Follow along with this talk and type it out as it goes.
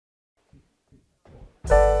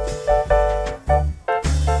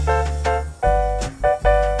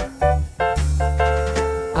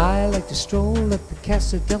stroll at the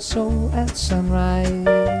Casa del Sol at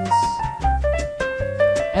sunrise.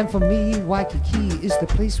 And for me, Waikiki is the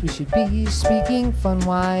place we should be, speaking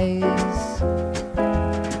fun-wise.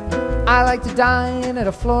 I like to dine at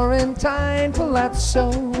a Florentine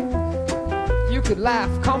palazzo. You could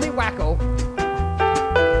laugh, call me wacko.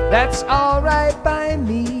 That's all right by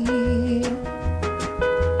me.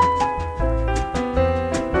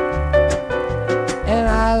 And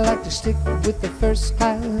I like to stick with the first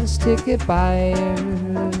class ticket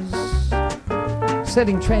buyers,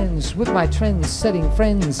 setting trends with my trend-setting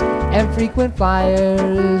friends and frequent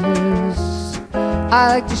flyers. I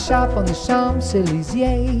like to shop on the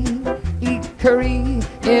Champs-Élysées, eat curry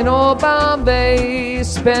in old Bombay,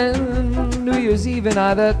 spend New Year's Eve in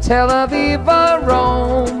either Tel Aviv or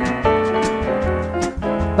Rome.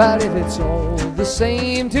 But if it's all the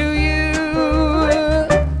same to you,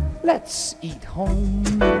 let's eat home.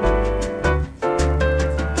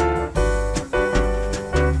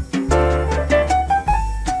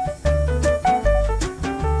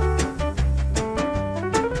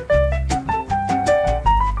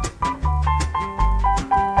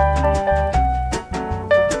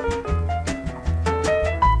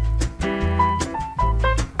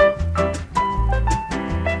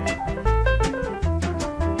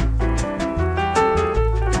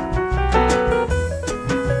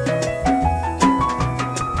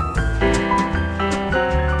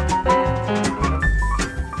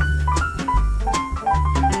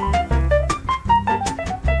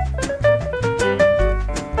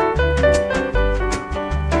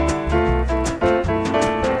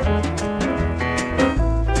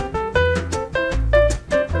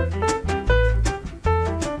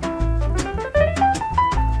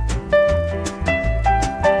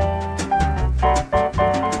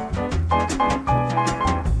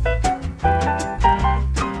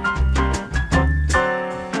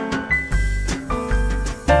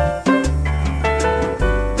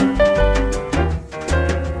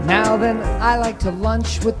 I like to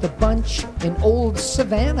lunch with the bunch in old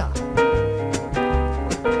Savannah.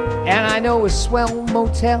 And I know a swell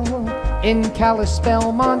motel in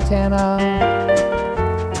Kalispell, Montana.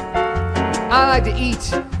 I like to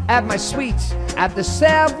eat at my suite at the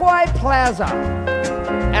Savoy Plaza.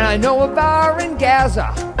 And I know a bar in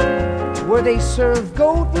Gaza where they serve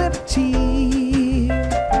goat lip tea.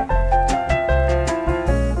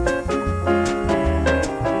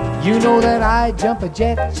 You know that I jump a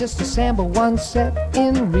jet just to sample one set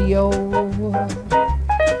in Rio.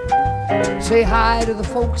 Say hi to the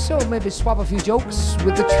folks, or maybe swap a few jokes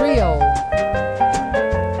with the trio.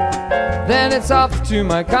 Then it's off to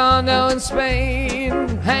my condo in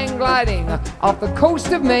Spain, hang gliding off the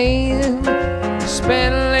coast of Maine.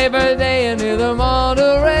 Spend Labor Day in either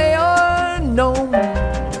Monterey or Nome,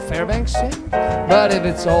 Fairbanks, but if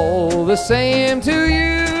it's all the same to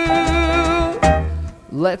you,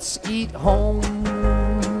 let's eat home.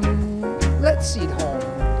 Let's eat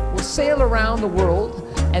home. We'll sail around the world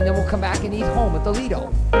and then we'll come back and eat home at the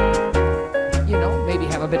Lido. You know, maybe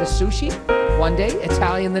have a bit of sushi one day,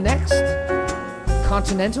 Italian the next,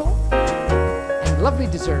 continental, and lovely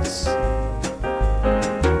desserts.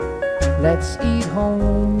 Let's eat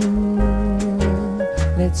home.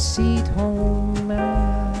 Let's eat home.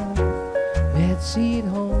 Let's eat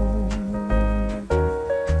home.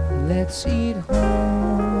 Let's eat home.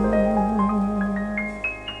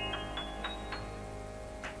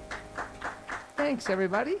 Thanks,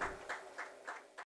 everybody.